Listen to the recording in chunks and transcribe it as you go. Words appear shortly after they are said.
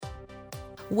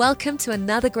Welcome to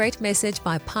another great message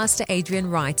by Pastor Adrian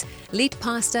Wright, lead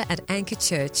pastor at Anchor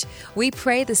Church. We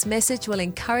pray this message will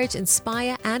encourage,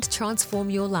 inspire, and transform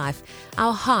your life.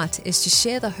 Our heart is to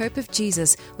share the hope of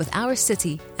Jesus with our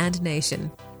city and nation.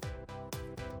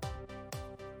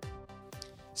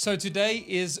 So today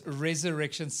is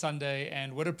Resurrection Sunday,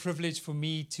 and what a privilege for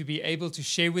me to be able to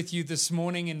share with you this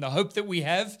morning in the hope that we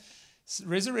have.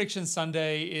 Resurrection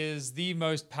Sunday is the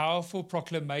most powerful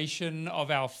proclamation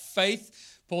of our faith.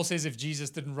 Paul says if Jesus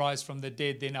didn't rise from the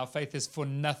dead, then our faith is for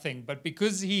nothing. But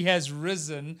because he has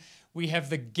risen, we have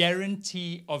the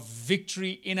guarantee of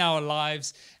victory in our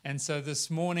lives. And so this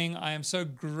morning, I am so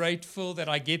grateful that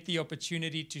I get the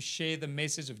opportunity to share the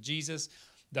message of Jesus,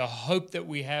 the hope that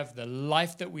we have, the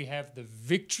life that we have, the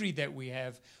victory that we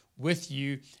have with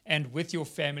you and with your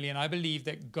family. And I believe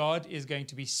that God is going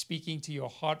to be speaking to your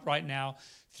heart right now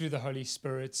through the Holy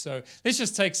Spirit. So let's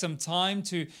just take some time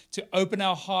to open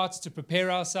our hearts, to prepare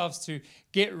ourselves, to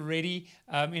get ready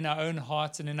in our own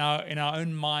hearts and in our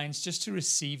own minds, just to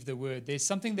receive the word. There's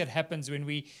something that happens when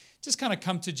we just kind of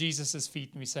come to Jesus'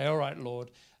 feet and we say, all right, Lord,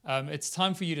 it's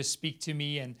time for you to speak to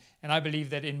me. And I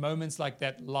believe that in moments like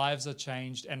that, lives are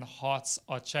changed and hearts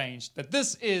are changed. But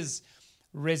this is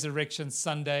Resurrection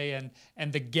Sunday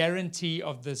and the guarantee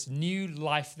of this new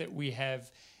life that we have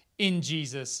in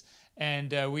Jesus.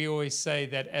 And we always say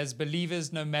that as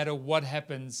believers, no matter what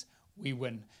happens, we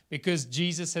win. Because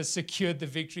Jesus has secured the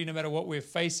victory no matter what we're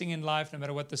facing in life, no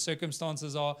matter what the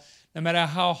circumstances are, no matter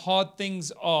how hard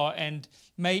things are and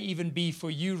may even be for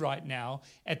you right now.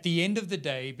 At the end of the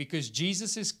day, because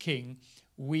Jesus is King,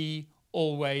 we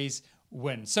always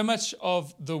win. So much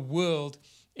of the world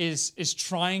is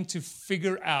trying to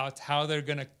figure out how they're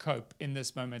going to cope in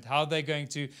this moment, how they're going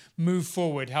to move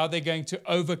forward, how they're going to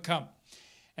overcome.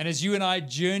 And as you and I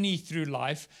journey through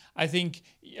life, I think,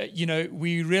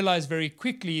 we realize very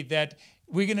quickly that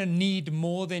we're going to need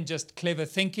more than just clever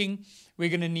thinking. We're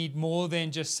going to need more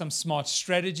than just some smart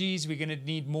strategies. We're going to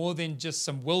need more than just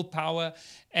some willpower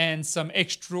and some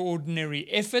extraordinary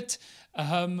effort.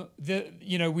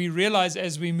 We realize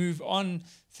as we move on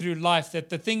through life that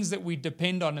the things that we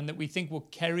depend on and that we think will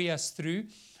carry us through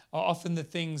are often the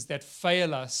things that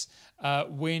fail us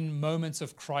when moments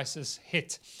of crisis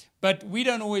hit. But we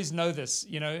don't always know this,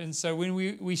 and so when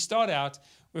we start out,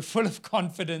 we're full of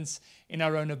confidence in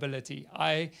our own ability.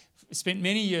 I spent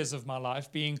many years of my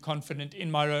life being confident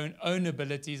in my own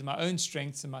abilities, my own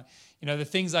strengths, and the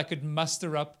things I could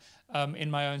muster up in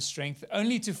my own strength,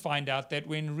 only to find out that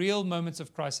when real moments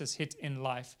of crisis hit in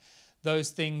life,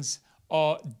 those things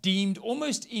are deemed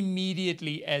almost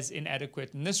immediately as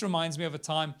inadequate. And this reminds me of a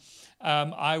time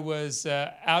I was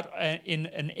out in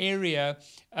an area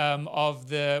of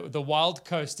the Wild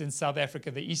Coast in South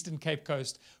Africa, the Eastern Cape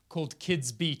Coast, called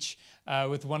Kids Beach,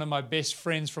 with one of my best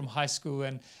friends from high school.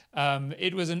 And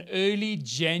it was an early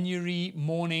January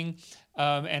morning,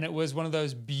 and it was one of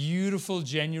those beautiful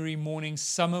January mornings,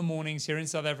 summer mornings here in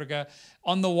South Africa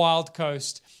on the Wild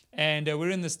Coast. And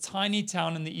we're in this tiny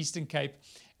town in the Eastern Cape.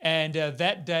 And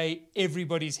that day,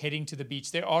 everybody's heading to the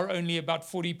beach. There are only about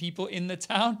 40 people in the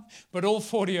town, but all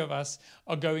 40 of us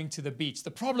are going to the beach. The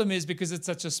problem is because it's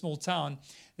such a small town,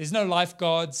 there's no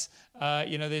lifeguards,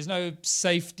 there's no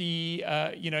safety,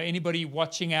 anybody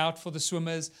watching out for the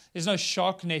swimmers. There's no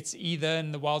shark nets either,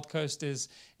 and the Wild Coast is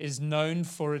known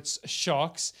for its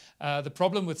sharks. The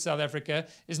problem with South Africa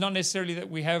is not necessarily that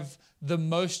we have the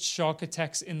most shark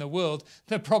attacks in the world.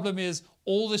 The problem is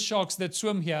all the sharks that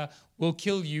swim here will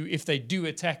kill you if they do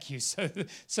attack you. So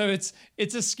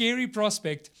it's a scary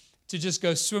prospect to just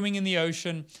go swimming in the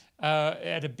ocean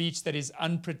at a beach that is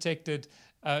unprotected,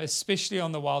 especially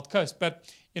on the Wild Coast. But,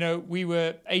 we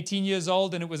were 18 years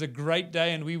old and it was a great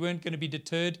day and we weren't going to be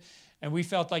deterred. And we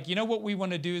felt like, what we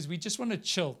want to do is we just want to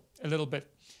chill a little bit.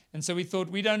 And so we thought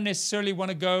we don't necessarily want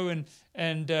to go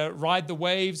and ride the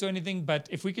waves or anything, but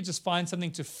if we could just find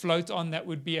something to float on, that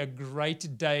would be a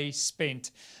great day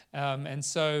spent. And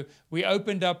so we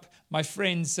opened up, my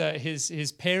friend's,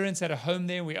 his parents had a home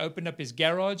there. We opened up his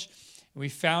garage. We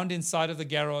found inside of the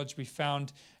garage, we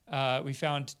found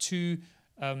two,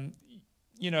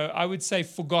 I would say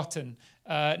forgotten,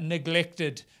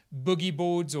 neglected boogie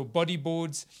boards or body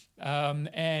boards.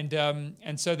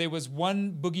 And so there was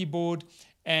one boogie board,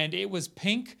 and it was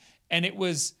pink, and it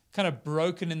was kind of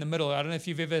broken in the middle. I don't know if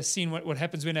you've ever seen what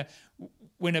happens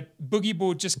when a boogie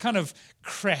board just kind of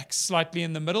cracks slightly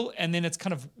in the middle, and then it's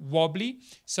kind of wobbly.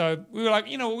 So we were like,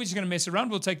 we're just going to mess around.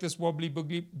 We'll take this wobbly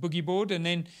boogie board, and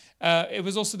then there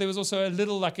was also a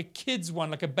little, like a kid's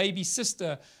one, like a baby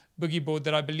sister boogie board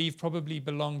that I believe probably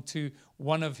belonged to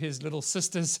one of his little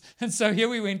sisters. And so here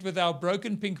we went with our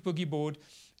broken pink boogie board,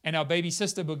 and our baby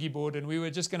sister boogie board, and we were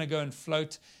just going to go and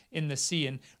float in the sea.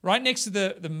 And right next to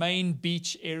the main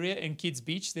beach area in Kids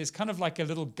Beach, there's kind of like a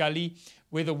little gully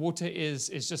where the water is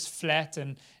just flat,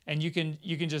 and you can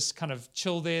just kind of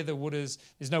chill there. There's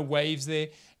no waves there.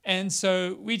 And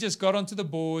so we just got onto the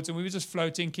boards, and we were just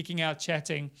floating, kicking out,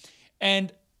 chatting.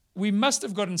 And we must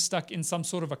have gotten stuck in some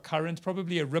sort of a current,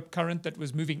 probably a rip current that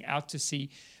was moving out to sea.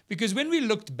 Because when we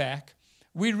looked back,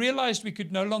 we realized we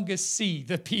could no longer see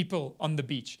the people on the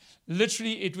beach.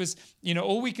 Literally, it was,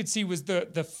 all we could see was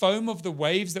the foam of the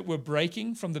waves that were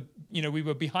breaking from we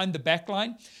were behind the back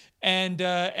line. And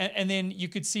then you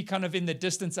could see kind of in the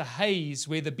distance a haze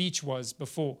where the beach was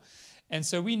before. And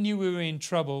so we knew we were in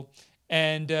trouble.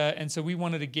 And so we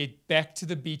wanted to get back to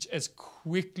the beach as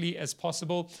quickly as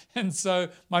possible. And so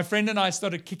my friend and I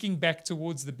started kicking back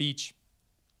towards the beach.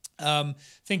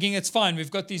 Thinking it's fine,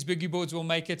 we've got these boogie boards, we'll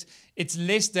make it. It's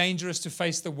less dangerous to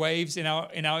face the waves. In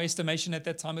our estimation at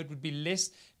that time, it would be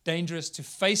less dangerous to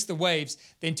face the waves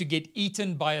than to get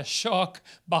eaten by a shark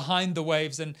behind the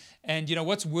waves. And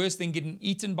what's worse than getting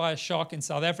eaten by a shark in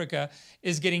South Africa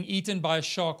is getting eaten by a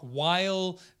shark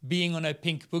while being on a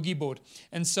pink boogie board.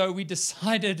 And so we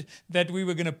decided that we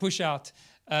were going to push out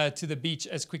to the beach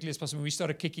as quickly as possible. We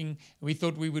started kicking. We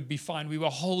thought we would be fine. We were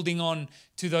holding on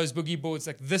to those boogie boards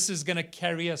like this is going to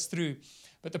carry us through.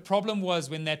 But the problem was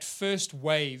when that first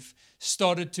wave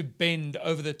started to bend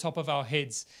over the top of our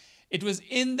heads, it was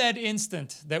in that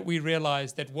instant that we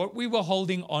realized that what we were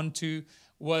holding on to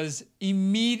was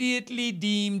immediately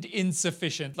deemed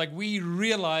insufficient. Like we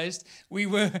realized we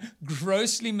were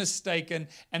grossly mistaken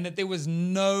and that there was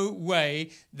no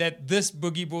way that this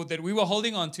boogie board that we were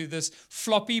holding on to, this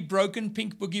floppy, broken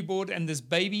pink boogie board and this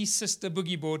baby sister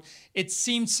boogie board, it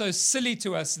seemed so silly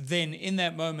to us then in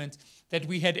that moment that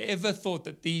we had ever thought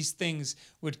that these things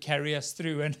would carry us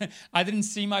through. And I didn't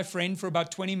see my friend for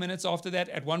about 20 minutes after that.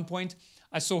 At one point,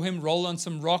 I saw him roll on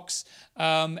some rocks,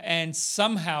 and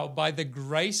somehow, by the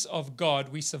grace of God,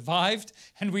 we survived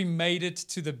and we made it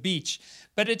to the beach.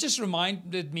 But it just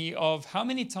reminded me of how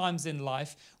many times in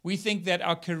life we think that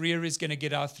our career is going to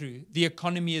get us through, the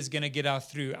economy is going to get us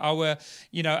through, our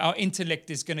intellect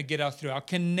is going to get us through, our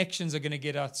connections are going to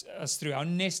get us through, our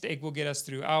nest egg will get us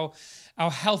through, our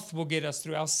health will get us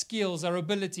through, our skills, our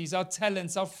abilities, our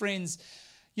talents, our friends,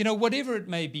 whatever it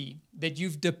may be that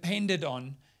you've depended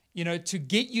on, to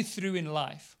get you through in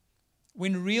life.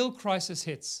 When real crisis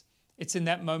hits, it's in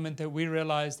that moment that we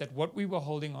realize that what we were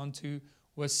holding on to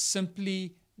was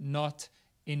simply not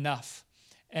enough.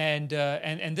 And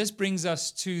this brings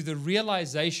us to the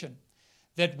realization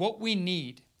that what we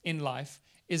need in life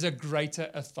is a greater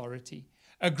authority,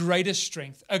 a greater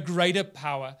strength, a greater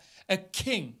power, a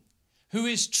king who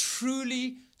is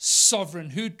truly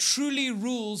sovereign, who truly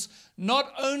rules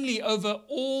not only over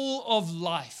all of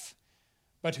life,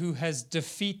 but who has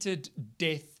defeated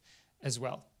death as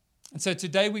well. And so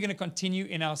today we're going to continue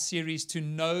in our series to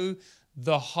know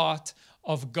the heart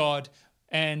of God.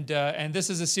 And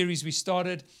this is a series we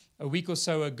started a week or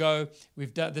so ago.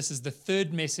 This is the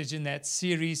third message in that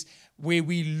series where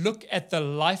we look at the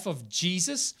life of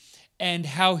Jesus and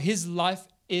how his life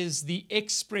is the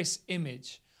express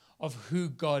image of who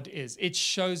God is. It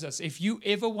shows us. If you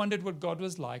ever wondered what God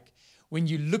was like, when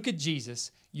you look at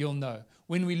Jesus, you'll know.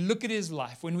 When we look at his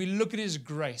life, when we look at his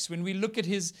grace, when we look at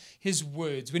his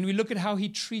words, when we look at how he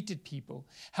treated people,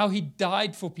 how he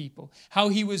died for people, how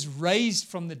he was raised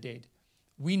from the dead,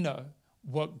 we know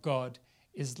what God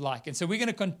is like. And so we're going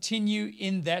to continue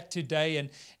in that today.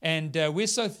 And we're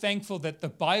so thankful that the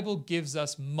Bible gives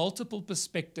us multiple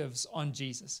perspectives on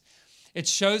Jesus. It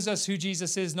shows us who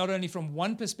Jesus is, not only from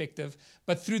one perspective,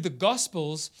 but through the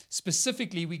Gospels,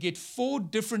 specifically, we get 4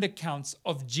 different accounts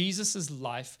of Jesus'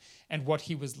 life and what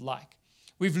he was like.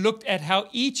 We've looked at how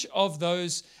each of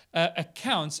those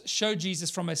accounts show Jesus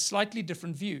from a slightly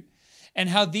different view, and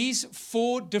how these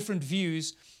 4 different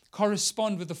views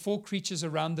correspond with the 4 creatures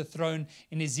around the throne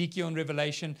in Ezekiel and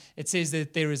Revelation. It says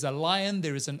that there is a lion,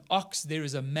 there is an ox, there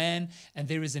is a man, and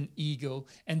there is an eagle.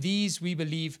 And these, we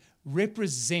believe,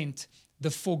 represent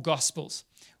the 4 Gospels.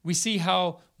 We see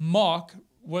how Mark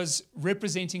was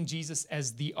representing Jesus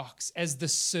as the ox, as the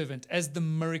servant, as the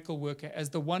miracle worker, as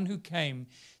the one who came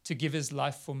to give his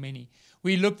life for many.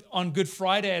 We looked on Good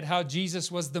Friday at how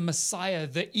Jesus was the Messiah,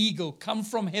 the eagle, come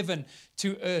from heaven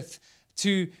to earth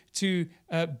to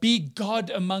be God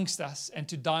amongst us and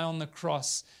to die on the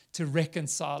cross to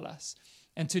reconcile us.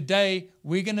 And today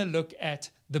we're going to look at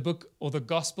the book or the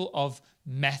Gospel of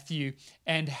Matthew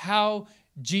and how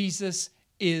Jesus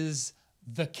is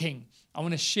the King. I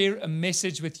want to share a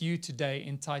message with you today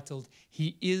entitled,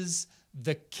 He is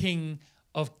the King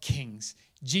of Kings.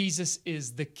 Jesus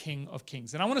is the King of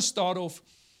Kings. And I want to start off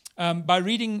by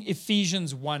reading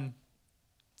Ephesians 1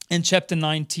 and chapter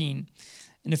 19.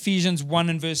 In Ephesians 1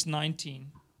 and verse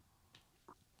 19.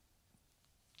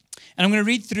 And I'm going to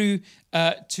read through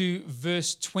to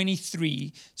verse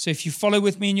 23. So if you follow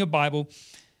with me in your Bible,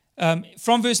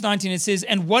 from verse 19 it says,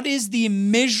 "And what is the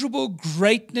immeasurable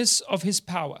greatness of his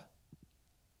power?"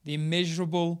 The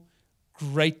immeasurable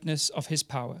greatness of his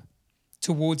power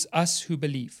towards us who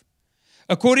believe,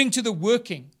 according to the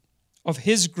working of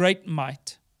his great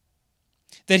might,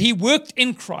 that he worked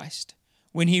in Christ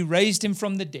when he raised him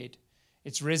from the dead.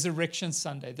 It's Resurrection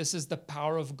Sunday. This is the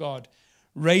power of God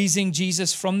raising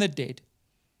Jesus from the dead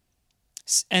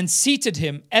and seated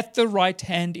him at the right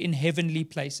hand in heavenly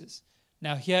places.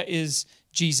 Now here is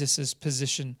Jesus'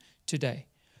 position today.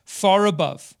 Far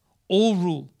above all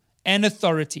rule and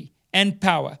authority and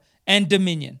power and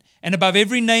dominion, and above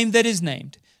every name that is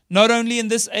named, not only in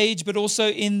this age, but also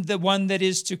in the one that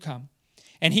is to come.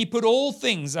 And he put all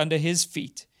things under his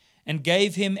feet and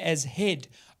gave him as head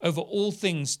over all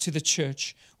things to the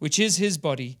church, which is his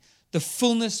body, the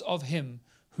fullness of him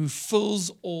who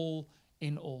fills all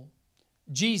in all.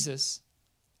 Jesus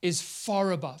is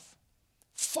far above,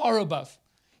 far above.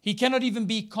 He cannot even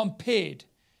be compared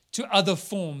to other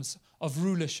forms of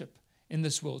rulership in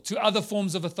this world, to other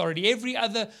forms of authority. Every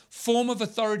other form of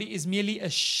authority is merely a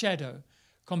shadow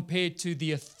compared to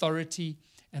the authority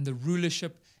and the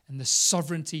rulership and the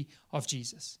sovereignty of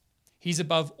Jesus. He's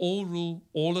above all rule,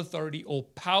 all authority, all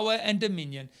power and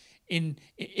dominion in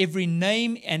every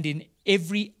name and in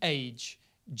every age.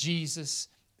 Jesus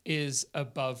is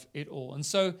above it all. And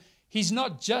so he's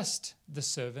not just the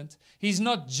servant. He's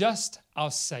not just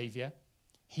our Savior.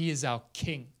 He is our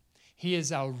King. He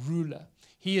is our ruler.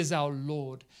 He is our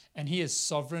Lord. And he is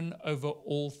sovereign over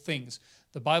all things.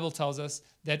 The Bible tells us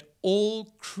that all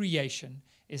creation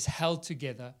is held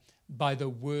together by the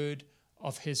word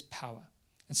of his power.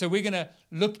 And so we're going to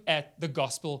look at the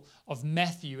Gospel of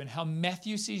Matthew and how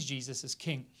Matthew sees Jesus as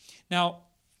King. Now,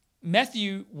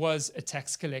 Matthew was a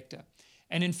tax collector.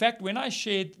 And in fact, when I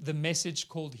shared the message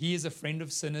called He is a Friend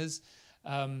of Sinners,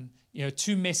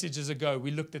 2 messages ago,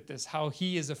 we looked at this, how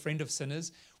he is a friend of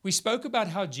sinners. We spoke about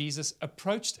how Jesus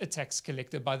approached a tax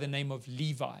collector by the name of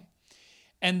Levi.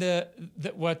 And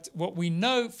what we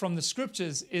know from the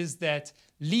scriptures is that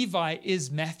Levi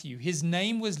is Matthew. His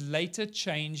name was later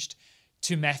changed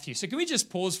to Matthew. So can we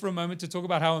just pause for a moment to talk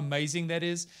about how amazing that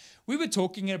is? We were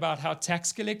talking about how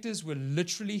tax collectors were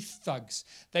literally thugs.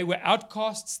 They were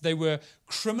outcasts. They were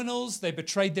criminals. They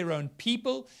betrayed their own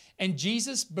people. And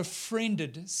Jesus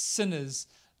befriended sinners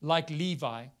like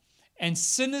Levi. And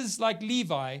sinners like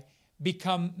Levi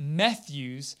become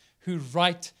Matthews who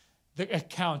write the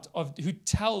account of, who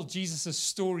tell Jesus'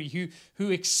 story, who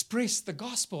express the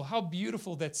gospel. How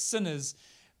beautiful that sinners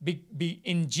be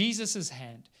in Jesus'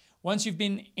 hand. Once you've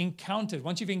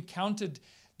encountered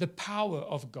the power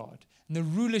of God and the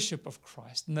rulership of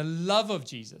Christ and the love of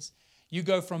Jesus, you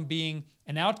go from being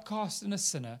an outcast and a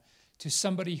sinner to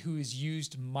somebody who is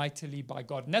used mightily by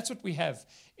God. And that's what we have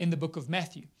in the book of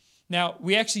Matthew. Now,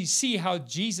 we actually see how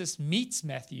Jesus meets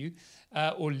Matthew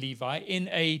or Levi in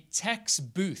a tax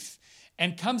booth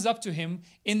and comes up to him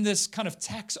in this kind of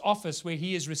tax office where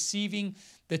he is receiving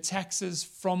the taxes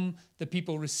from the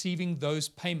people receiving those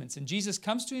payments. And Jesus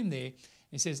comes to him there and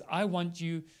he says, I want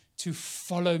you to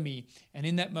follow me. And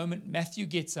in that moment, Matthew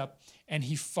gets up and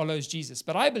he follows Jesus.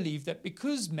 But I believe that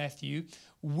because Matthew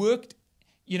worked,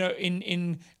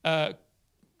 in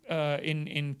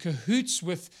cahoots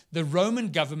with the Roman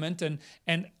government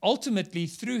and ultimately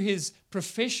through his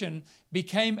profession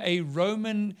became a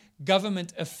Roman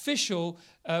government official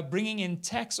bringing in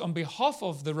tax on behalf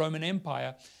of the Roman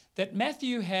Empire, that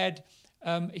Matthew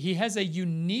he has a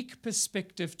unique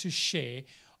perspective to share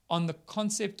on the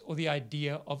concept or the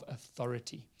idea of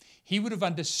authority. He would have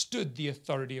understood the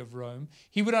authority of Rome.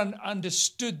 He would have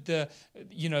understood the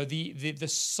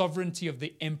sovereignty of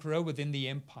the emperor within the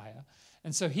empire.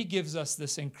 And so he gives us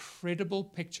this incredible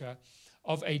picture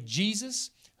of a Jesus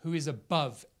who is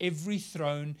above every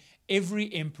throne,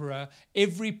 every emperor,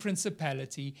 every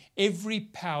principality, every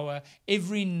power,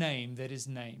 every name that is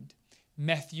named.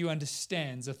 Matthew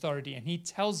understands authority and he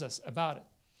tells us about it.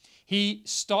 He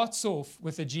starts off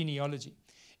with a genealogy.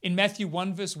 In Matthew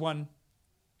 1 verse 1,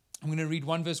 I'm going to read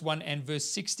 1 verse 1 and verse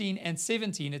 16 and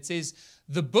 17. It says,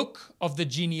 the book of the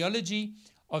genealogy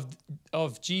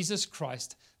of Jesus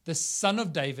Christ, the son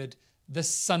of David, the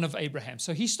son of Abraham.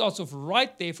 So he starts off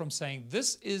right there from saying,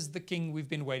 this is the king we've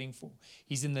been waiting for.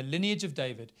 He's in the lineage of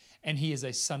David and he is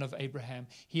a son of Abraham.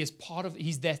 He's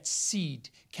that seed,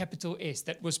 capital S,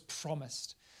 that was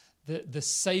promised. The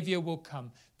Savior will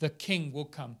come. The King will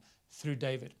come through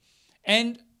David.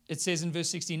 And it says in verse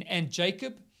 16, and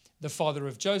Jacob, the father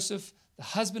of Joseph, the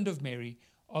husband of Mary,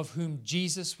 of whom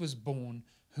Jesus was born,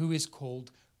 who is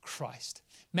called Christ.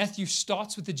 Matthew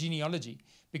starts with the genealogy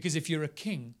because if you're a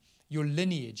king, your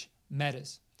lineage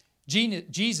matters.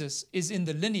 Jesus is in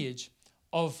the lineage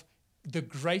of the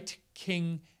great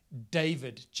King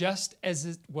David, just as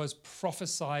it was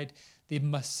prophesied the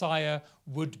Messiah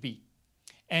would be.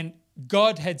 And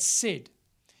God had said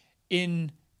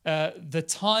in the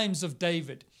times of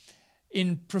David,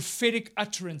 in prophetic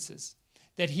utterances,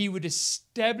 that he would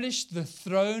establish the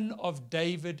throne of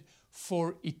David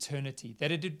for eternity,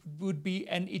 that it would be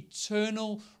an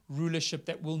eternal rulership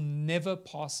that will never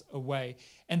pass away.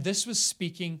 And this was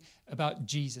speaking about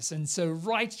Jesus. And so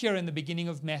right here in the beginning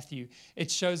of Matthew, it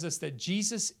shows us that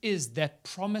Jesus is that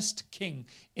promised king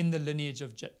in the lineage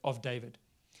of David.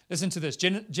 Listen to this,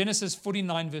 Genesis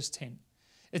 49 verse 10.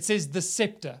 It says the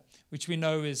scepter, which we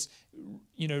know is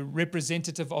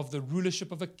representative of the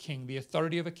rulership of a king, the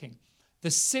authority of a king.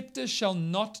 The scepter shall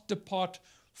not depart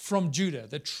from Judah,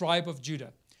 the tribe of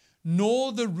Judah,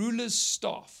 nor the ruler's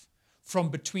staff from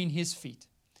between his feet,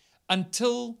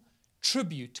 until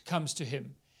tribute comes to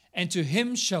him, and to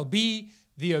him shall be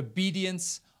the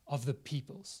obedience of the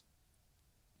peoples.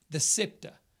 The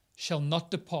scepter shall not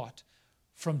depart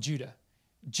from Judah.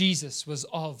 Jesus was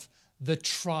of the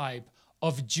tribe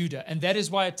of Judah. And that is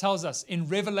why it tells us in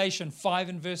Revelation 5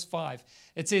 and verse 5,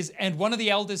 it says, and one of the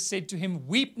elders said to him,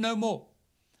 weep no more.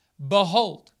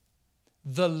 Behold,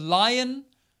 the Lion,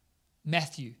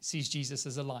 Matthew sees Jesus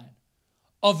as a lion,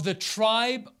 of the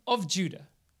tribe of Judah,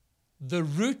 the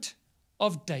root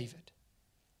of David,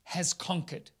 has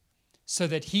conquered so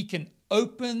that he can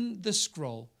open the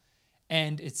scroll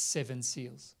and its 7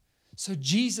 seals. So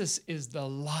Jesus is the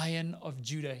Lion of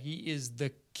Judah. He is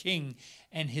the King,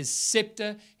 and his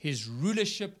scepter, his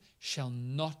rulership shall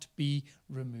not be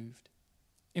removed.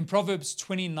 In Proverbs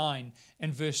 29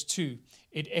 and verse 2,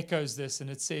 it echoes this, and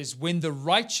it says, when the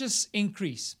righteous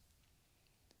increase,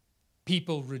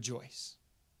 people rejoice.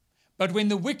 But when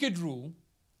the wicked rule,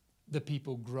 the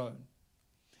people groan.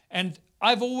 And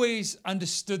I've always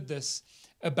understood this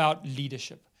about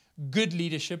leadership. Good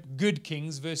leadership, good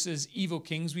kings versus evil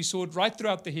kings. We saw it right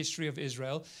throughout the history of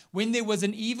Israel. When there was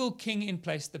an evil king in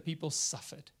place, the people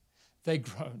suffered. They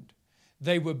groaned.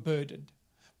 They were burdened.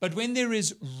 But when there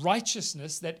is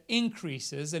righteousness that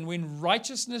increases, and when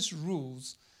righteousness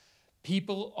rules,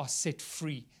 people are set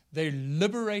free. They're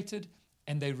liberated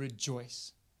and they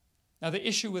rejoice. Now, the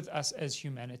issue with us as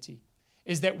humanity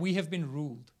is that we have been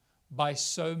ruled by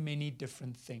so many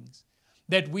different things,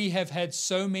 that we have had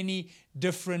so many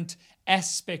different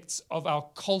aspects of our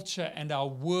culture and our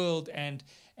world and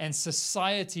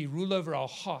society rule over our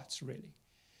hearts, really.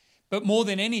 But more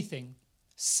than anything,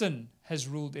 sin has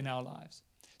ruled in our lives.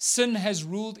 Sin has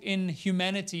ruled in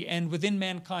humanity and within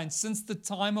mankind since the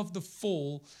time of the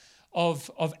fall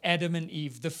of Adam and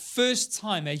Eve. The first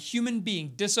time a human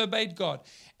being disobeyed God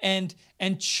and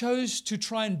chose to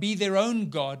try and be their own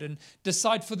God and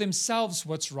decide for themselves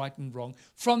what's right and wrong.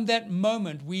 From that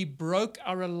moment, we broke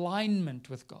our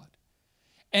alignment with God.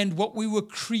 And what we were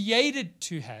created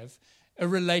to have, a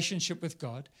relationship with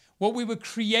God, what we were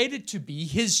created to be,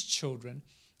 His children,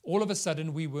 all of a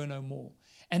sudden we were no more.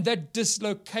 And that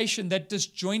dislocation, that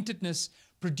disjointedness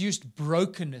produced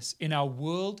brokenness in our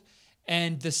world,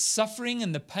 and the suffering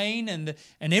and the pain and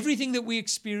everything that we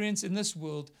experience in this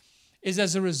world is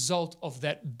as a result of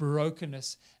that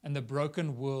brokenness and the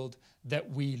broken world that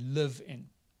we live in.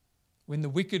 When the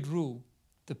wicked rule,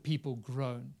 the people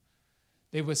groan.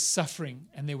 There was suffering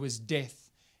and there was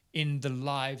death in the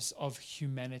lives of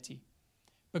humanity.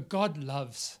 But God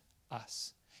loves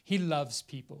us. He loves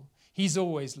people. He's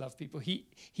always loved people. He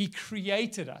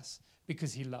created us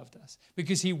because He loved us,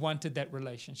 because He wanted that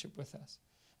relationship with us.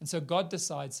 And so God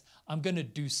decides, I'm going to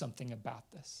do something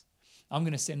about this. I'm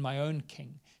going to send my own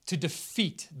king to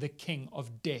defeat the king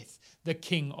of death, the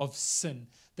king of sin,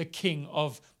 the king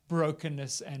of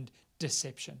brokenness and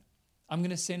deception. I'm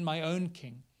going to send my own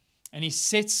king. And He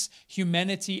sets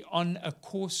humanity on a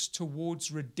course towards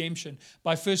redemption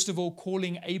by first of all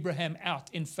calling Abraham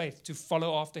out in faith to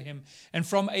follow after him. And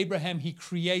from Abraham, He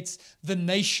creates the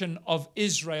nation of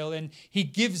Israel and He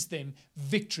gives them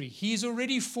victory. He's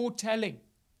already foretelling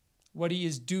what He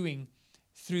is doing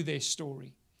through their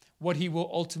story, what He will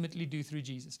ultimately do through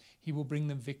Jesus. He will bring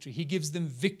them victory. He gives them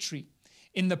victory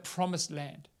in the promised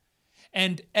land.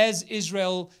 And as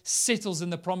Israel settles in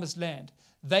the promised land,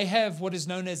 they have what is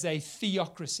known as a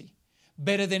theocracy.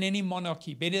 Better than any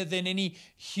monarchy, better than any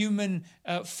human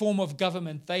form of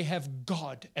government, they have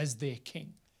God as their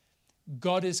king.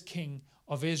 God is king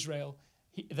of Israel.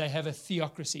 They have a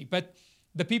theocracy. But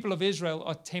the people of Israel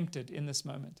are tempted in this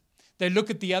moment. They look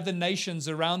at the other nations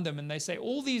around them and they say,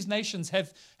 all these nations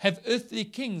have earthly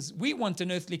kings. We want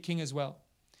an earthly king as well.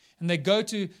 And they go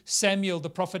to Samuel, the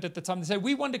prophet at the time. They say,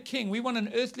 we want a king. We want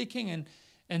an earthly king.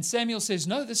 And Samuel says,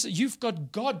 no, you've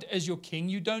got God as your king.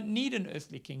 You don't need an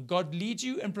earthly king. God leads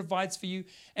you and provides for you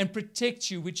and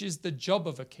protects you, which is the job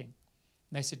of a king.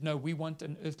 And they said, no, we want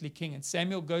an earthly king. And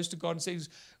Samuel goes to God and says,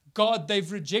 God,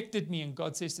 they've rejected me. And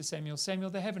God says to Samuel,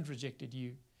 Samuel, they haven't rejected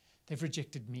you. They've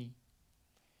rejected me.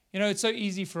 You know, it's so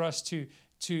easy for us to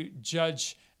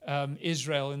judge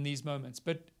Israel in these moments,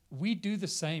 but we do the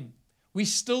same. We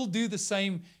still do the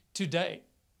same today.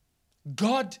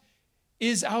 God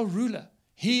is our ruler.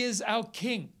 He is our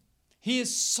king. He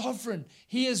is sovereign.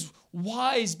 He is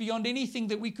wise beyond anything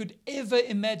that we could ever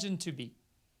imagine to be.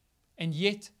 And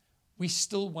yet, we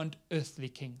still want earthly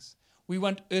kings. We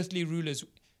want earthly rulers.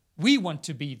 We want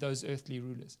to be those earthly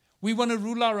rulers. We want to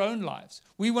rule our own lives.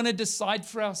 We want to decide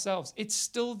for ourselves. It's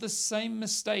still the same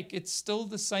mistake. It's still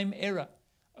the same error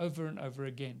over and over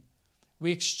again.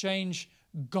 We exchange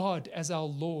God as our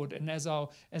Lord and as our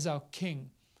King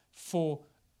for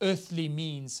earthly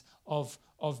means of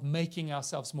making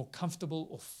ourselves more comfortable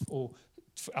or for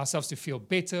ourselves to feel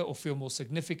better or feel more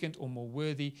significant or more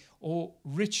worthy or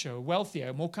richer,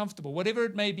 wealthier, more comfortable, whatever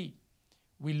it may be.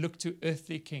 We look to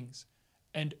earthly kings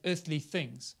and earthly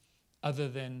things other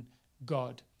than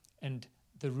God and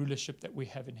the rulership that we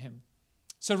have in Him.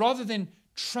 So rather than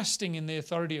trusting in the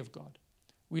authority of God,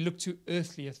 we look to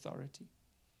earthly authority.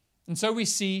 And so we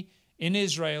see in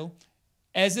Israel,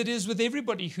 as it is with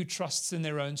everybody who trusts in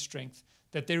their own strength,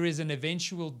 that there is an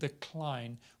eventual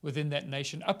decline within that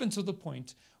nation up until the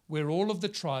point where all of the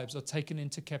tribes are taken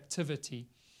into captivity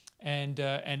and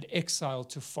exiled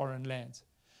to foreign lands.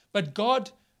 But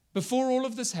God, before all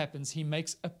of this happens, He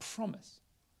makes a promise.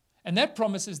 And that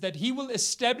promise is that He will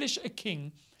establish a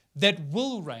king that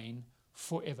will reign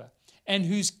forever, and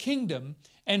whose kingdom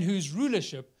and whose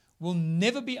rulership will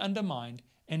never be undermined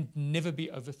and never be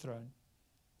overthrown.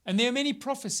 And there are many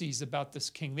prophecies about this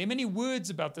king. There are many words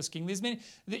about this king. There's many,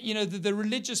 the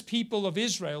religious people of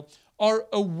Israel are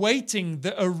awaiting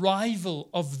the arrival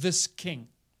of this king.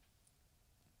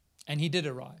 And He did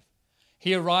arrive.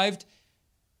 He arrived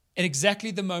at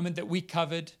exactly the moment that we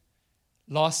covered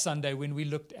last Sunday when we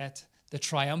looked at the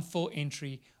triumphal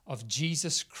entry of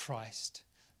Jesus Christ,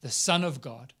 the Son of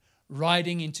God,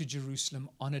 riding into Jerusalem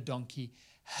on a donkey,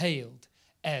 hailed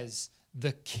as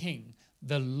the King,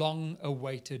 the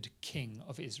long-awaited King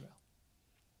of Israel.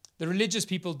 The religious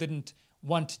people didn't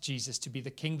want Jesus to be the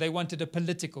king. They wanted a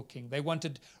political king. They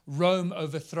wanted Rome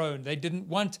overthrown. They didn't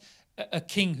want a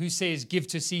king who says, give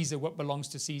to Caesar what belongs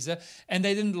to Caesar. And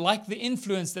they didn't like the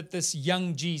influence that this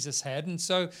young Jesus had. And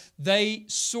so they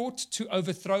sought to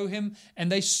overthrow Him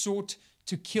and they sought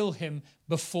to kill Him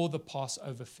before the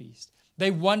Passover feast.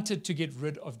 They wanted to get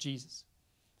rid of Jesus.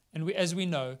 And as we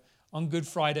know, on Good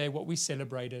Friday, what we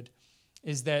celebrated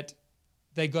is that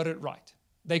they got it right.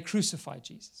 They crucified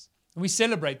Jesus. And we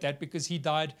celebrate that because He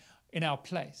died in our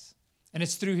place. And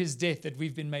it's through His death that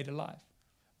we've been made alive.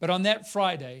 But on that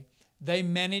Friday, they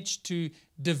managed to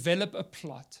develop a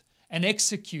plot and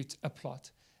execute a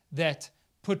plot that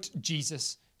put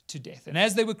Jesus to death. And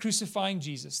as they were crucifying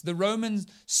Jesus, the Roman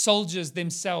soldiers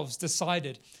themselves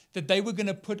decided that they were going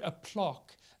to put a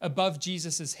plaque above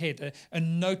Jesus' head, a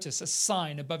notice, a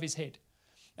sign above His head.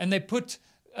 And they put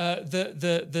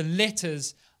the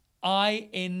letters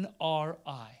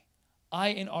INRI,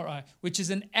 which is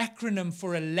an acronym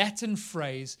for a Latin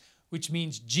phrase which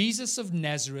means Jesus of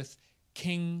Nazareth,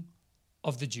 King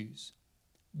of the Jews.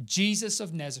 Jesus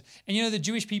of Nazareth. And you know, the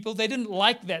Jewish people, they didn't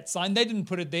like that sign. They didn't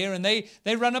put it there. And they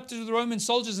run up to the Roman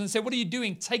soldiers and say, what are you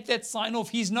doing? Take that sign off.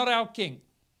 He's not our king.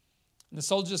 And the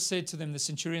soldiers said to them, the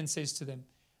centurion says to them,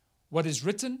 what is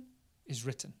written is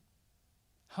written.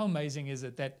 How amazing is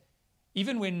it that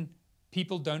even when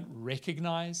people don't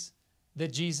recognize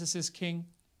that Jesus is king,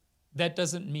 that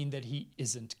doesn't mean that He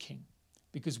isn't king.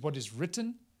 Because what is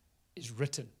written is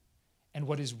written. And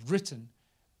what is written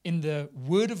in the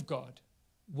Word of God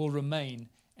will remain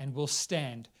and will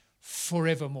stand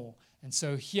forevermore. And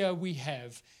so here we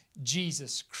have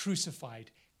Jesus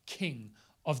crucified, King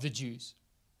of the Jews.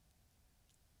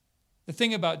 The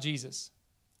thing about Jesus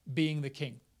being the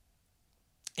King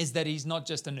is that He's not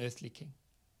just an earthly king.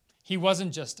 He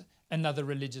wasn't just another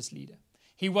religious leader.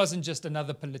 He wasn't just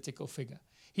another political figure.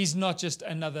 He's not just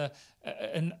another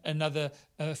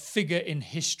figure in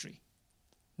history.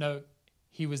 No,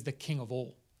 He was the King of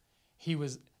all. He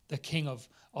was the King of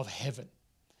heaven.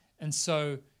 And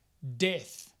so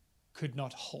death could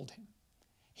not hold Him.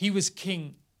 He was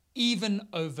king even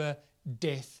over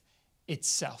death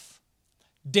itself.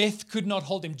 Death could not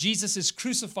hold him. Jesus is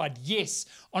crucified, yes,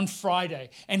 on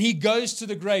Friday, and he goes to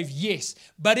the grave, yes,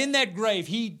 but in that grave,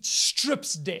 he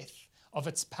strips death of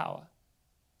its power.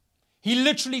 He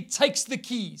literally takes the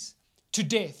keys to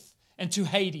death and to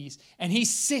Hades, and he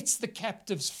sets the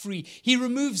captives free. He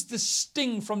removes the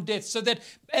sting from death, so that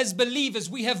as believers,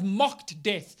 we have mocked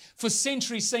death for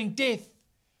centuries, saying, "Death,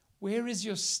 where is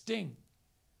your sting?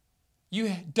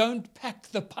 You don't pack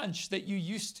the punch that you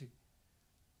used to."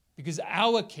 Because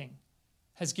our King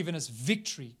has given us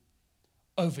victory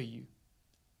over you,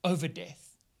 over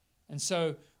death. And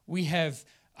so we have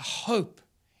a hope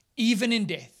even in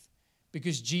death,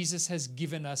 because Jesus has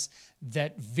given us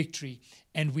that victory.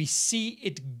 And we see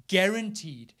it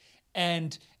guaranteed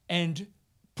and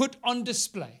put on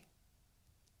display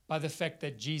by the fact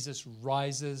that Jesus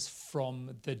rises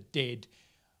from the dead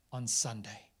on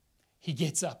Sunday. He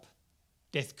gets up.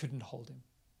 Death couldn't hold him.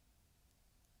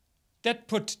 That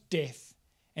put death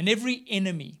and every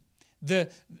enemy,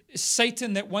 the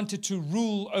Satan that wanted to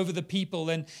rule over the people,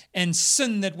 and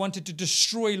sin that wanted to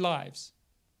destroy lives.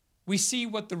 We see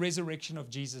what the resurrection of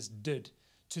Jesus did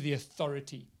to the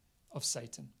authority of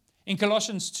Satan. In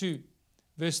Colossians 2,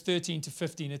 verse 13 to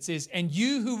 15, it says, "And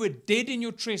you who were dead in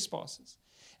your trespasses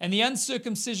and the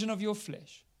uncircumcision of your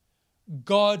flesh,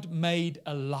 God made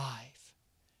alive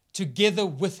together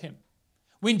with him."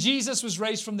 When Jesus was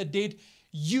raised from the dead,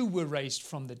 you were raised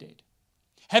from the dead,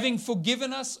 having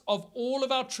forgiven us of all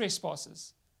of our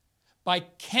trespasses by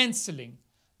cancelling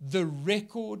the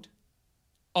record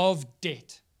of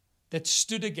debt that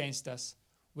stood against us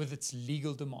with its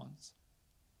legal demands.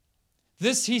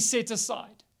 This he set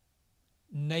aside,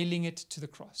 nailing it to the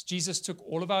cross. Jesus took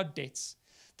all of our debts,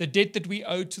 the debt that we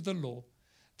owed to the law,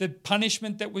 the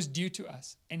punishment that was due to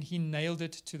us, and he nailed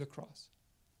it to the cross.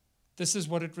 This is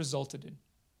what it resulted in.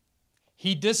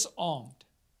 He disarmed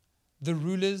the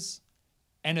rulers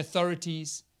and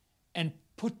authorities and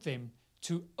put them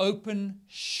to open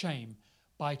shame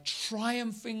by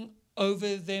triumphing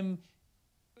over them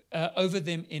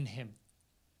in him.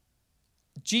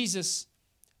 Jesus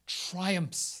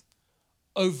triumphs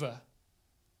over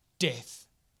death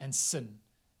and sin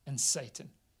and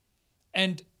Satan.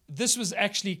 And this was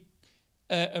actually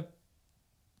a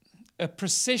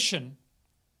procession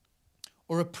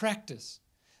or a practice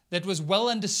that was well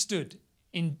understood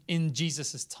in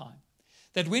Jesus' time.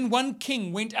 That when one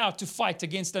king went out to fight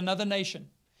against another nation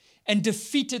and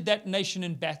defeated that nation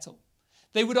in battle,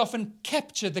 they would often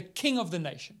capture the king of the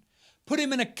nation, put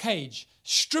him in a cage,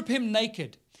 strip him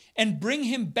naked, and bring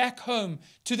him back home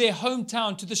to their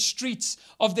hometown, to the streets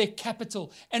of their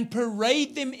capital, and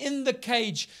parade them in the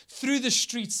cage through the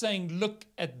streets saying, "Look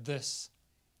at this.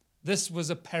 This was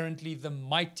apparently the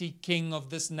mighty king of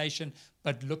this nation,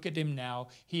 but look at him now.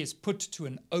 He is put to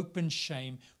an open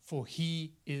shame, for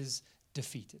he is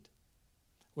defeated."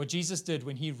 What Jesus did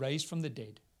when he raised from the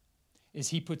dead is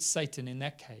he put Satan in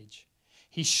that cage.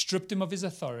 He stripped him of his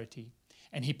authority,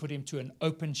 and he put him to an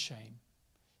open shame,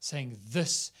 saying,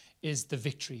 "This is the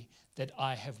victory that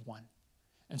I have won."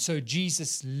 And so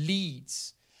Jesus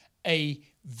leads a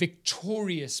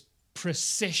victorious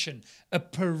procession, a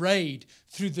parade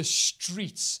through the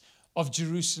streets of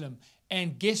Jerusalem.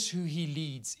 And guess who he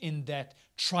leads in that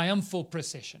triumphal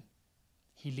procession?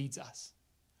 He leads us.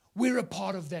 We're a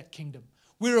part of that kingdom.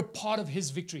 We're a part of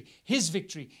his victory. His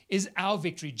victory is our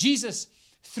victory. Jesus,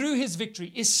 through his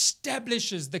victory,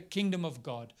 establishes the kingdom of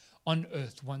God on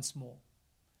earth once more.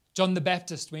 John the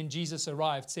Baptist, when Jesus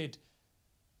arrived, said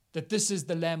that this is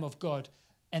the Lamb of God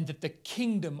and that the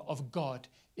kingdom of God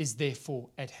is therefore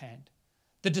at hand.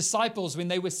 The disciples, when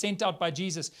they were sent out by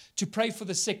Jesus to pray for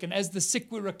the sick, and as the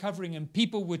sick were recovering and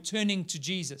people were turning to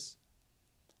Jesus,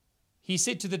 he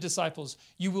said to the disciples,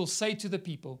 "You will say to the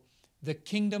people, the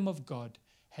kingdom of God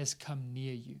has come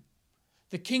near you."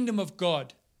 The kingdom of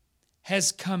God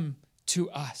has come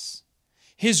to us.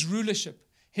 His rulership,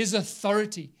 his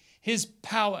authority, his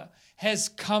power has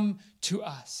come to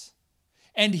us.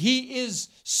 And he is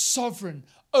sovereign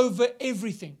over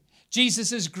everything.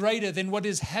 Jesus is greater than what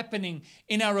is happening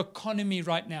in our economy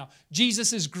right now.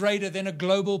 Jesus is greater than a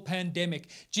global pandemic.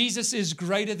 Jesus is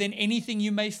greater than anything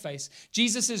you may face.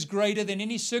 Jesus is greater than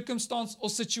any circumstance or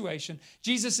situation.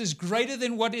 Jesus is greater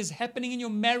than what is happening in your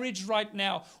marriage right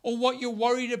now, or what you're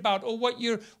worried about, or what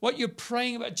you're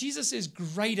praying about. Jesus is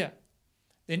greater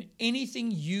than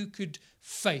anything you could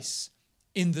face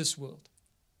in this world,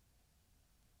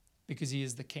 because he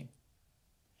is the King.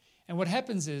 And what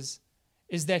happens is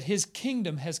that his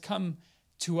kingdom has come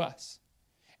to us.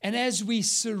 And as we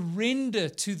surrender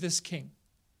to this King,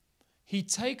 he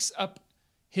takes up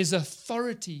His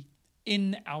authority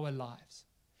in our lives.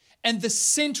 And the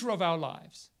center of our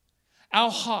lives, our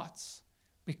hearts,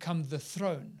 become the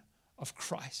throne of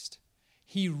Christ.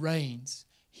 He reigns,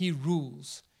 He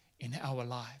rules in our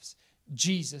lives.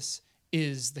 Jesus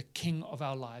is the King of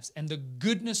our lives. And the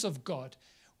goodness of God,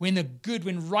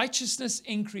 when righteousness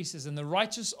increases and the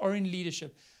righteous are in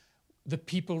leadership, the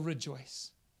people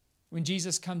rejoice. When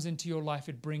Jesus comes into your life,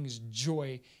 it brings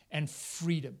joy and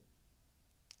freedom.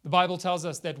 The Bible tells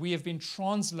us that we have been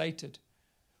translated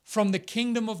from the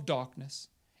kingdom of darkness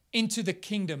into the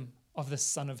kingdom of the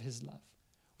Son of His love.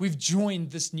 We've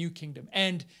joined this new kingdom.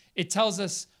 And it tells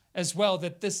us as well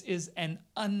that this is an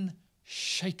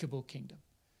unshakable kingdom.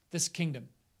 This kingdom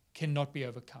cannot be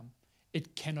overcome.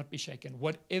 It cannot be shaken.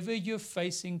 Whatever you're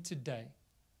facing today,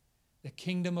 the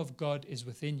kingdom of God is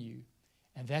within you,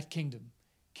 and that kingdom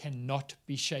cannot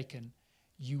be shaken.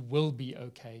 You will be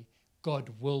okay. God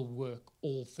will work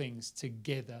all things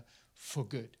together for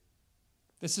good.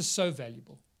 This is so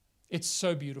valuable. It's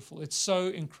so beautiful. It's so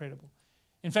incredible.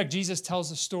 In fact, Jesus tells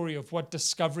a story of what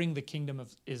discovering the kingdom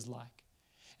is like.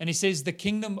 And He says the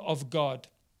kingdom of God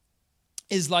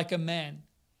is like a man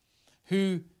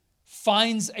who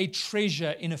finds a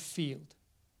treasure in a field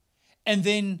and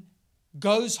then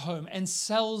goes home and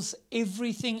sells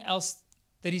everything else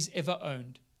that he's ever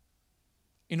owned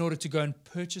in order to go and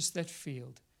purchase that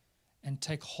field and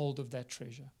take hold of that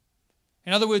treasure.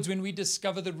 In other words, when we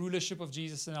discover the rulership of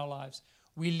Jesus in our lives,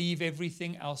 we leave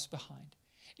everything else behind.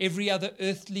 Every other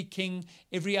earthly king,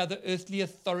 every other earthly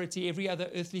authority, every other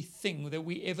earthly thing that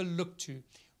we ever look to,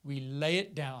 we lay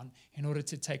it down in order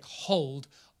to take hold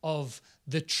of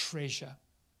the treasure.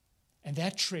 And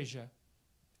that treasure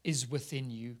is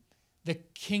within you. The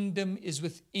kingdom is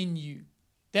within you.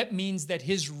 That means that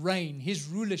His reign, His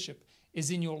rulership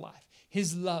is in your life.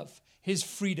 His love, His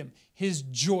freedom, His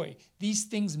joy. These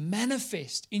things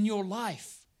manifest in your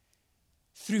life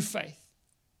through faith.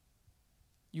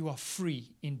 You are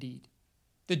free indeed.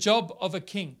 The job of a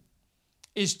king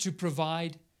is to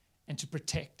provide and to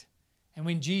protect. And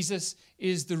when Jesus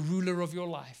is the ruler of your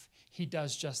life, He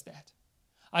does just that.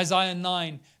 Isaiah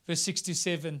 9 verse 6 to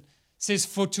 7 says,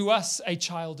 "For to us a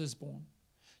child is born,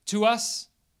 to us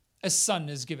a son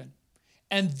is given,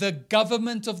 and the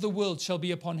government of the world shall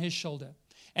be upon His shoulder.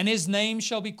 And His name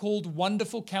shall be called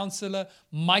Wonderful Counselor,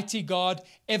 Mighty God,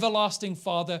 Everlasting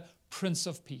Father, Prince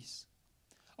of Peace.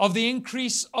 Of the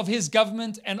increase of His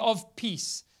government and of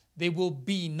peace there will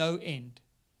be no end.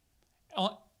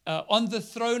 On the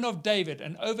throne of David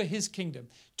and over His kingdom,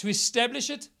 to establish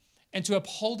it and to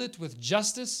uphold it with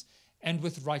justice and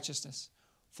with righteousness.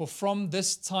 For from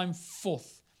this time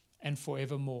forth and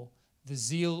forevermore, the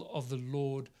zeal of the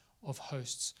Lord of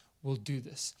hosts will do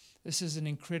this." This is an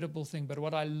incredible thing. But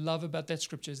what I love about that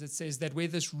scripture is it says that where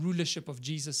this rulership of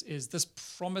Jesus is, this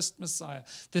promised Messiah,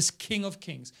 this King of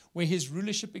Kings, where His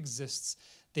rulership exists,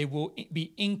 there will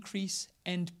be increase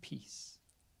and peace.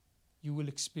 You will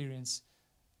experience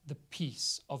the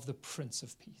peace of the Prince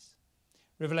of Peace.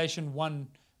 Revelation 1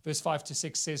 verse 5 to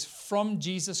 6 says, "From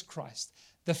Jesus Christ,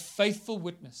 the faithful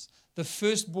witness, the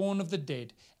firstborn of the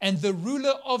dead, and the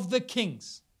ruler of the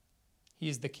kings." He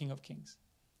is the King of Kings.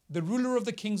 "The ruler of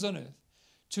the kings on earth,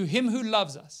 to Him who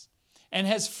loves us and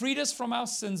has freed us from our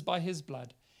sins by His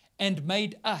blood and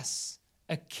made us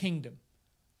a kingdom,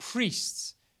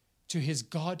 priests to His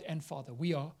God and Father."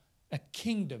 We are a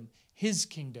kingdom, His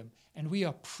kingdom, and we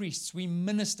are priests. We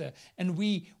minister and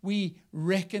we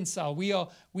reconcile.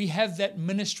 We have that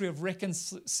ministry of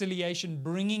reconciliation,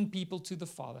 bringing people to the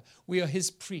Father. We are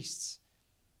His priests.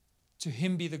 To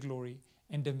Him be the glory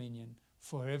and dominion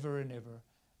forever and ever.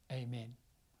 Amen.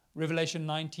 Revelation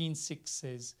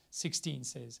 19:16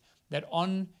 says that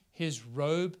on His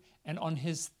robe and on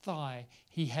His thigh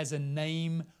He has a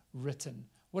name written.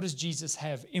 What does Jesus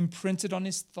have imprinted on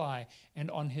His thigh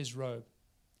and on His robe?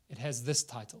 It has this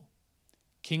title: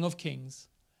 King of Kings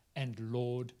and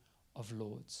Lord of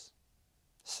Lords.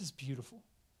 This is beautiful.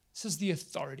 This is the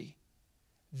authority.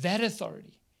 That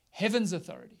authority, heaven's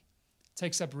authority,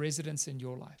 takes up residence in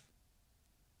your life.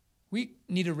 We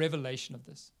need a revelation of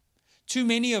this. Too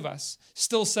many of us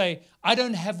still say, "I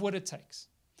don't have what it takes.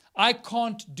 I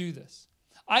can't do this.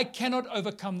 I cannot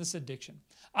overcome this addiction.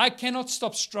 I cannot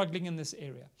stop struggling in this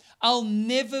area. I'll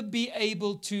never be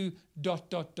able to ...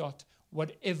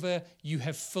 whatever you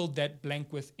have filled that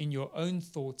blank with in your own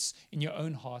thoughts, in your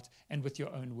own heart, and with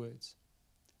your own words.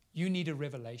 You need a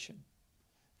revelation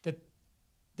that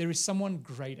there is someone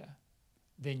greater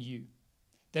than you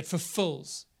that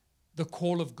fulfills the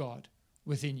call of God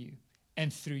within you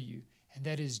and through you. And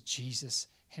that is Jesus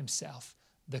Himself,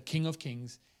 the King of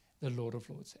Kings the Lord of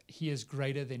Lords. He is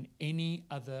greater than any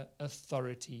other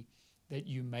authority that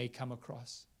you may come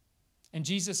across. And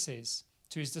Jesus says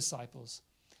to his disciples,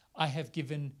 I have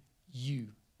given you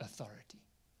authority.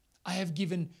 I have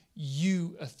given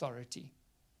you authority.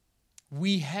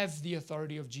 We have the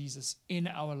authority of Jesus in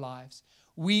our lives.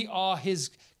 We are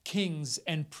his kings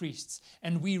and priests,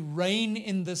 and we reign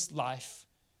in this life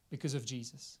because of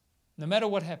Jesus. No matter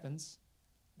what happens,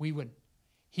 we win.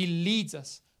 He leads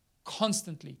us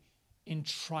constantly in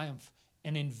triumph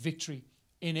and in victory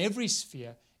in every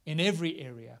sphere, in every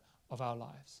area of our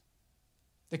lives.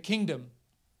 The kingdom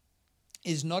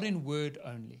is not in word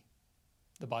only,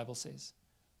 the Bible says,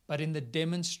 but in the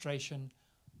demonstration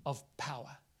of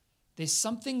power. There's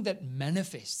something that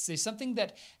manifests. There's something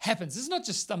that happens. This is not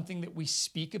just something that we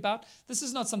speak about. This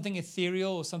is not something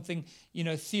ethereal or something,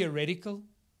 theoretical.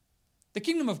 The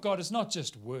kingdom of God is not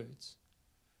just words.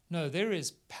 No, there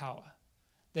is power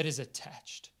that is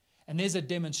attached. And there's a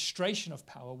demonstration of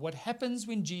power. What happens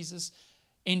when Jesus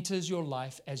enters your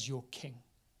life as your king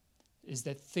is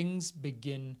that things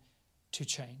begin to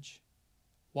change.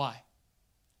 Why?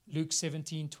 Luke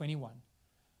 17:21.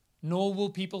 Nor will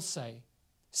people say,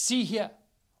 see here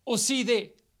or see there.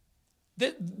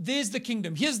 There's the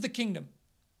kingdom. Here's the kingdom.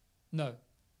 No.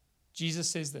 Jesus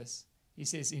says this. He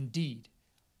says, indeed,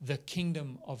 the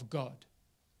kingdom of God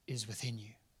is within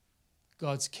you.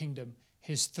 God's kingdom,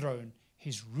 his throne,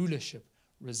 his rulership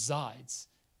resides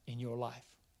in your life.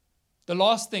 The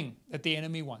last thing that the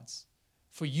enemy wants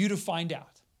for you to find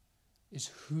out is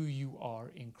who you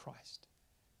are in Christ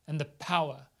and the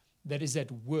power that is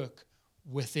at work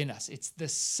within us. It's the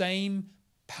same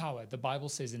power, the Bible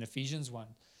says in Ephesians 1,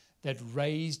 that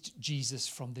raised Jesus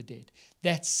from the dead.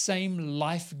 That same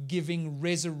life-giving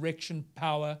resurrection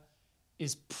power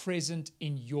is present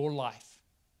in your life,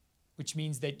 which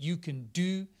means that you can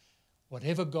do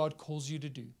whatever God calls you to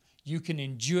do. You can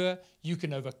endure, you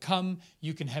can overcome,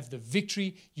 you can have the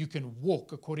victory, you can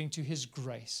walk according to his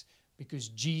grace, because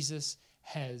Jesus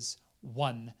has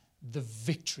won the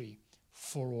victory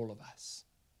for all of us.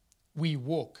 We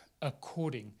walk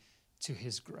according to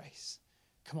his grace.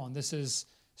 Come on, this is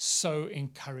so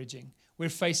encouraging. We're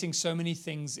facing so many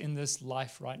things in this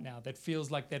life right now that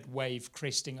feels like that wave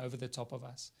cresting over the top of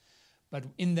us. But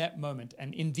in that moment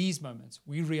and in these moments,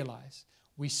 we realize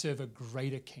we serve a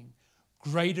greater king.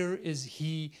 Greater is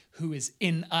he who is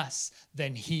in us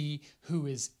than he who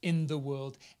is in the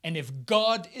world. And if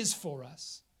God is for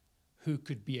us, who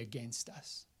could be against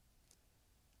us?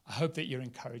 I hope that you're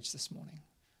encouraged this morning.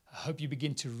 I hope you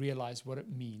begin to realize what it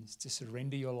means to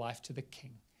surrender your life to the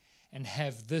King and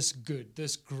have this good,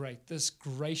 this great, this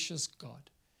gracious God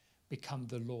become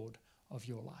the Lord of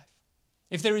your life.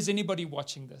 If there is anybody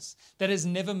watching this that has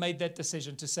never made that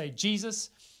decision to say, Jesus,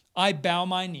 I bow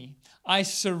my knee, I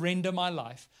surrender my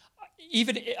life.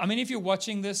 If you're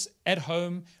watching this at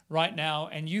home right now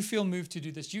and you feel moved to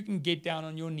do this, you can get down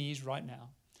on your knees right now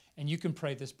and you can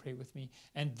pray this prayer with me.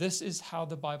 And this is how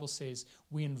the Bible says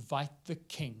we invite the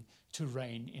King to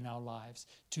reign in our lives,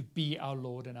 to be our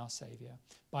Lord and our Savior,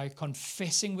 by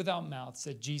confessing with our mouths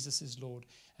that Jesus is Lord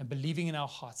and believing in our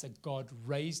hearts that God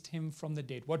raised him from the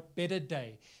dead. What better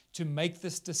day to make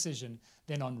this decision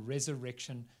than on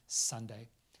Resurrection Sunday?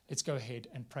 Let's go ahead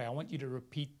and pray. I want you to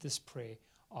repeat this prayer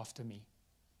after me.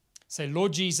 Say,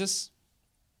 Lord Jesus,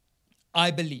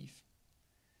 I believe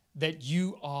that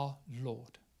you are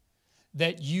Lord,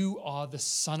 that you are the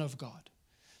Son of God,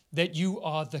 that you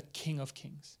are the King of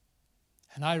Kings.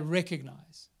 And I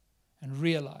recognize and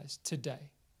realize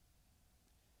today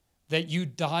that you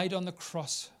died on the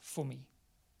cross for me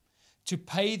to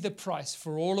pay the price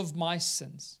for all of my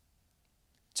sins,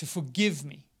 to forgive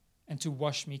me and to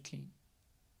wash me clean.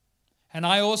 And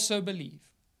I also believe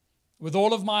with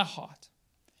all of my heart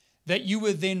that you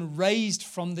were then raised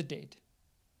from the dead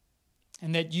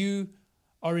and that you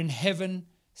are in heaven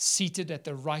seated at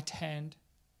the right hand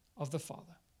of the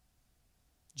Father.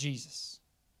 Jesus,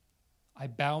 I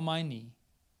bow my knee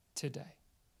today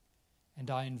and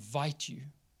I invite you,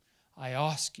 I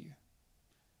ask you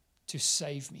to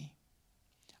save me.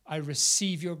 I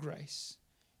receive your grace,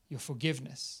 your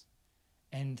forgiveness,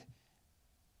 and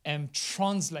am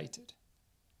translated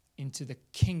into the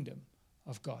kingdom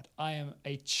of God. I am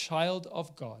a child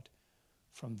of God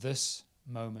from this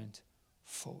moment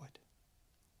forward.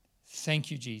 Thank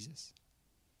you, Jesus,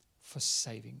 for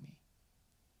saving me.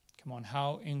 Come on,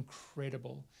 how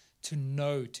incredible to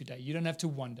know today. You don't have to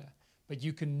wonder, but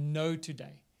you can know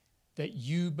today that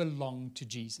you belong to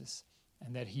Jesus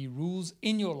and that he rules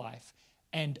in your life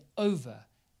and over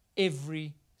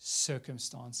every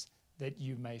circumstance that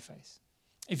you may face.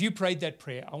 If you prayed that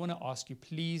prayer, I want to ask you,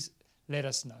 please let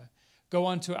us know. go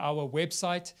onto our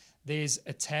website. There's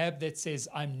a tab that says,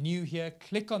 I'm new here.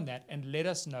 Click on that and let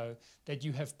us know that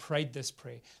you have prayed this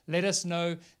prayer. Let us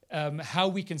know how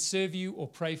we can serve you or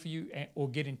pray for you or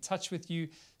get in touch with you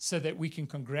so that we can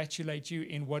congratulate you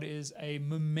in what is a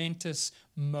momentous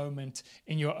moment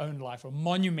in your own life, a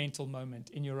monumental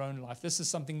moment in your own life. This is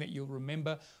something that you'll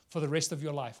remember for the rest of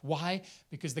your life. Why?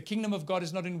 Because the kingdom of God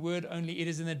is not in word only, it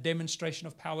is in a demonstration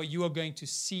of power. You are going to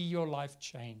see your life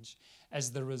change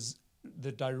as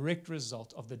the direct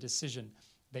result of the decision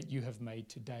that you have made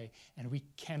today. And we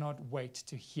cannot wait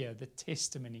to hear the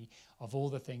testimony of all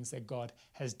the things that God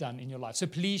has done in your life. So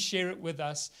please share it with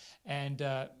us. And,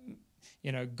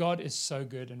 God is so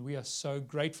good, and we are so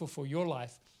grateful for your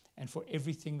life and for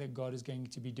everything that God is going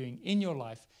to be doing in your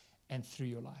life and through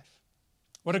your life.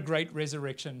 What a great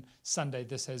Resurrection Sunday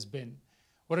this has been.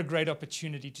 What a great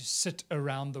opportunity to sit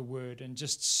around the Word and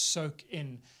just soak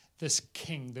in this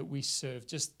King that we serve,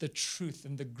 just the truth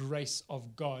and the grace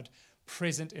of God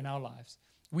present in our lives.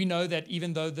 We know that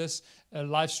even though this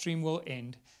live stream will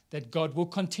end, that God will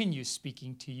continue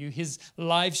speaking to you. His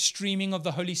live streaming of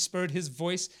the Holy Spirit, His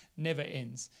voice never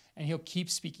ends, and He'll keep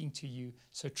speaking to you,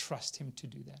 so trust Him to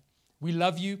do that. We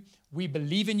love you. We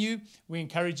believe in you. We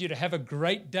encourage you to have a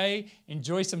great day.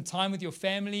 Enjoy some time with your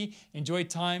family. Enjoy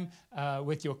time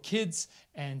with your kids,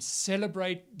 and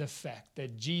celebrate the fact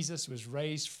that Jesus was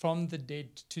raised from the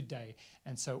dead today.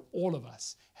 And so all of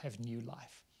us have new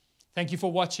life. Thank you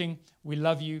for watching. We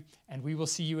love you, and we will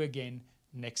see you again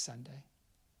next Sunday.